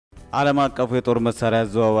ዓለም አቀፍ የጦር መሳሪያ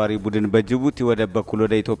አዘዋዋሪ ቡድን በጅቡቲ ወደብ በኩል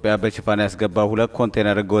ወደ ኢትዮጵያ በሽፋን ያስገባ ሁለት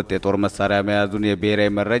ኮንቴነር ህገወጥ የጦር መሳሪያ መያዙን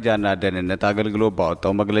የብሔራዊ መረጃና ደህንነት አገልግሎት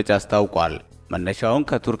ባወጣው መግለጫ አስታውቋል። መነሻውን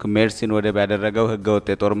ከቱርክ ሜርሲን ወደብ ያደረገው ህገወጥ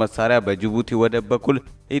የጦር መሳሪያ በጅቡቲ ወደብ በኩል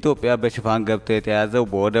ኢትዮጵያ በሽፋን ገብቶ የተያዘው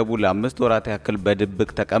በወደቡ ለ5 ወራት ያክል በድብቅ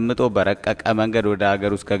ተቀምጦ በረቀቀ መንገድ ወደ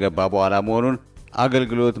ሀገር ውስጥ ከገባ በኋላ መሆኑን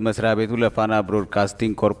አገልግሎት መስሪያ ቤቱ ለፋና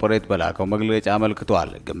ብሮድካስቲንግ ኮርፖሬት በላከው መግለጫ አመልክቷል።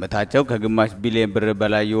 ግምታቸው ከግማሽ ቢሊዮን ብር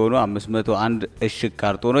በላይ የሆኑ 501 እሽግ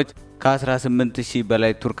ካርቶኖች ከ18000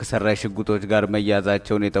 በላይ ቱርክ ሰራሽ ሽጉጦች ጋር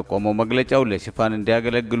መያዛቸውን የጠቆመው መግለጫው ለሽፋን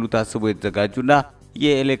እንዲያገለግሉ ታስቦ የተዘጋጁና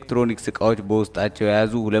የኤሌክትሮኒክስ ዕቃዎች በውስጣቸው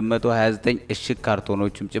የያዙ 229 እሽግ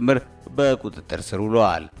ካርቶኖችም ጭምር በቁጥጥር ስር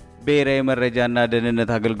ውለዋል። ብሔራዊ መረጃና ደህንነት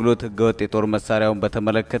አገልግሎት ህገወጥ የጦር መሳሪያውን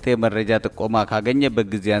በተመለከተ የመረጃ ጥቆማ ካገኘበት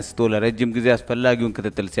ጊዜ አንስቶ ለረጅም ጊዜ አስፈላጊውን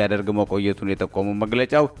ክትትል ሲያደርግ መቆየቱን የጠቆመው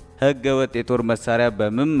መግለጫው ህገወጥ የጦር መሳሪያ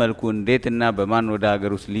በምን መልኩ እንዴትና በማን ወደ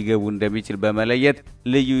ሀገር ውስጥ ሊገቡ እንደሚችል በመለየት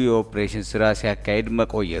ልዩ የኦፕሬሽን ስራ ሲያካሂድ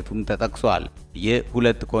መቆየቱም ተጠቅሷል። ይህ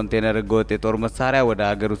ሁለት ኮንቴነር ህገወጥ የጦር መሳሪያ ወደ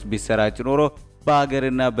ሀገር ውስጥ ቢሰራጭ ኖሮ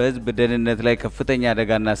በአገርና በህዝብ ደህንነት ላይ ከፍተኛ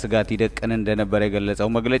አደጋና ስጋት ይደቅን እንደነበር የገለጸው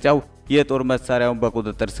መግለጫው የጦር መሳሪያውን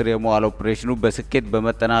በቁጥጥር ስር የመዋል ኦፕሬሽኑ በስኬት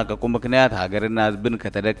በመጠናቀቁ ምክንያት ሀገርና ህዝብን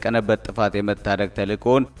ከተደቀነበት ጥፋት የመታደግ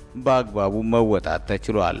ተልዕኮውን በአግባቡ መወጣት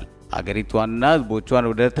ተችሏል። ሀገሪቷንና ህዝቦቿን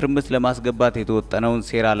ወደ ትርምስ ለማስገባት የተወጠነውን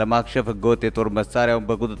ሴራ ለማክሸፍ ህገወጥ የጦር መሳሪያውን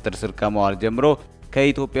በቁጥጥር ስር ከመዋል ጀምሮ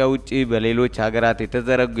ከኢትዮጵያ ውጪ በሌሎች ሀገራት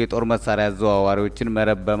የተዘረጉ የጦር መሳሪያ አዘዋዋሪዎችን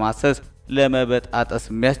መረብ በማሰስ ለመበጣጠስ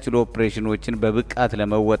የሚያስችሉ ኦፕሬሽኖችን በብቃት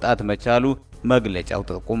ለመወጣት መቻሉ መግለጫው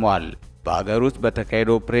ጠቁሟል። በአገር ውስጥ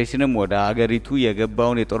በተካሄደው ኦፕሬሽንም ወደ ሀገሪቱ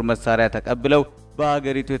የገባውን የጦር መሳሪያ ተቀብለው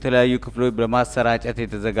በሀገሪቱ የተለያዩ ክፍሎች በማሰራጨት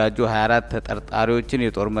የተዘጋጁ 24 ተጠርጣሪዎችን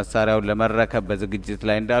የጦር መሳሪያውን ለመረከብ በዝግጅት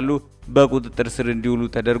ላይ እንዳሉ በቁጥጥር ስር እንዲውሉ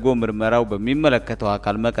ተደርጎ ምርመራው በሚመለከተው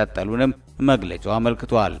አካል መቀጠሉንም መግለጫው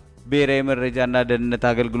አመልክቷል። ብሔራዊ መረጃና ደህንነት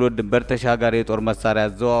አገልግሎት ድንበር ተሻጋሪ የጦር መሳሪያ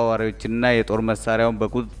አዘዋዋሪዎችና የጦር መሳሪያውን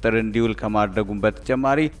በቁጥጥር እንዲውል ከማድረጉም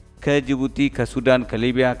በተጨማሪ ከጅቡቲ፣ ከሱዳን፣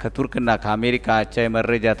 ከሊቢያ፣ ከቱርክና ከአሜሪካ አቻ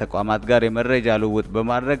የመረጃ ተቋማት ጋር የመረጃ ልውውጥ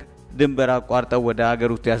በማድረግ ድንበር አቋርጠው ወደ ሀገር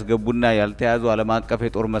ውስጥ ያስገቡና ያልተያዙ ዓለም አቀፍ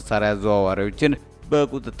የጦር መሳሪያ አዘዋዋሪዎችን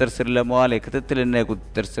በቁጥጥር ስር ለመዋል የክትትልና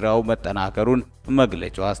የቁጥጥር ስራው መጠናከሩን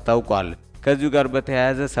መግለጫው አስታውቋል። ከዚሁ ጋር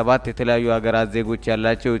በተያያዘ 7 የተለያዩ ሀገራት ዜጎች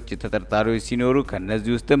ያላቸው ውጭ ተጠርጣሪዎች ሲኖሩ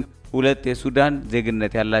ከነዚህ ውስጥም 2 የሱዳን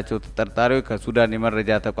ዜግነት ያላቸው ተጠርጣሪዎች ከሱዳን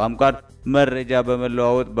የመረጃ ተቋም ጋር መረጃ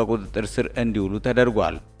በመለዋወጥ በቁጥጥር ስር እንዲውሉ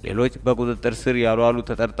ተደርጓል። ሌሎች በቁጥጥር ስር ያልዋሉ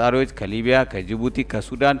ተጠርጣሪዎች ከሊቢያ፣ ከጅቡቲ፣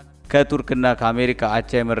 ከሱዳን፣ ከቱርክና ከአሜሪካ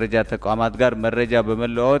አቻ የመረጃ ተቋማት ጋር መረጃ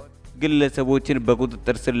በመለዋወጥ ግለሰቦችን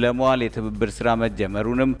በቁጥጥር ስር ለመዋል የትብብር ስራ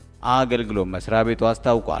መጀመሩንም አገልግሎት መስሪያ ቤቱ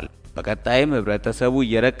አስታውቋል። በቀጣይም ህብረተሰቡ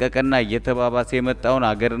እየረቀቀና እየተባባሰ የመጣውን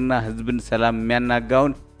አገርና ህዝብን ሰላም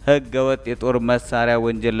የሚያናጋውን ህገወጥ የጦር መሳሪያ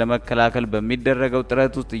ወንጀል ለመከላከል በሚደረገው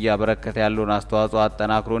ጥረት ውስጥ እያበረከተ ያለውን አስተዋጽኦ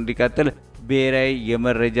አጠናክሮ እንዲቀጥል ብሔራዊ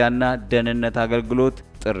የመረጃና ደህንነት አገልግሎት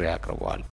ጥሪ አቅርቧል።